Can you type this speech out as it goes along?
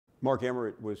Mark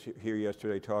Emmert was here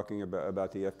yesterday talking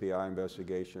about the FBI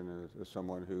investigation as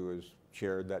someone who has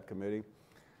chaired that committee,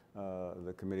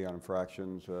 the Committee on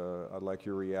Infractions. I'd like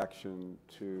your reaction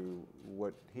to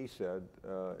what he said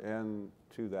and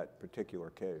to that particular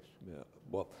case. Yeah,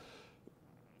 well,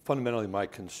 fundamentally my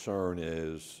concern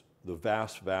is the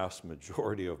vast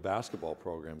majority of basketball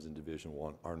programs in Division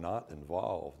I are not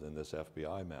involved in this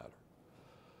FBI matter.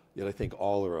 Yet I think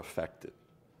all are affected.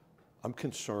 I'm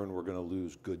concerned we're going to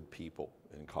lose good people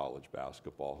in college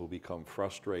basketball who become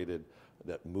frustrated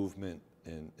that movement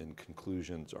and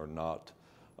conclusions are not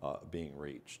being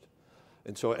reached.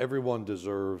 And so everyone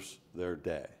deserves their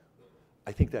day.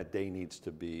 I think that day needs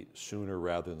to be sooner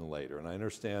rather than later. And I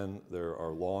understand there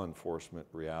are law enforcement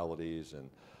realities, and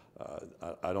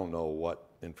I don't know what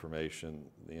information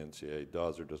the NCAA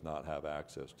does or does not have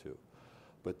access to.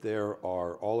 But there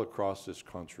are all across this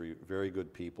country very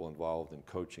good people involved in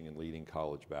coaching and leading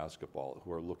college basketball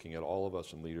who are looking at all of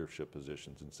us in leadership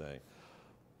positions and saying,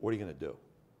 what are you going to do?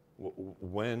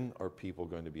 When are people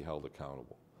going to be held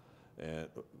accountable? And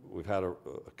we've had a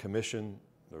commission,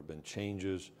 there have been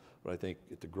changes, but I think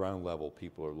at the ground level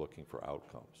people are looking for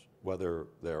outcomes. Whether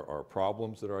there are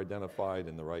problems that are identified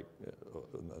in the right,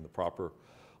 in the proper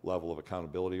level of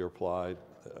accountability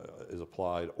is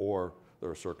applied, or there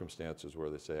are circumstances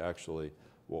where they say, actually,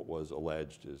 what was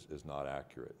alleged is not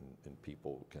accurate, and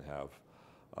people can have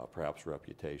perhaps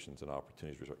reputations and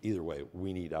opportunities. Either way,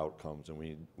 we need outcomes, and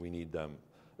we need them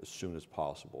as soon as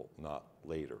possible, not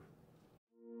later.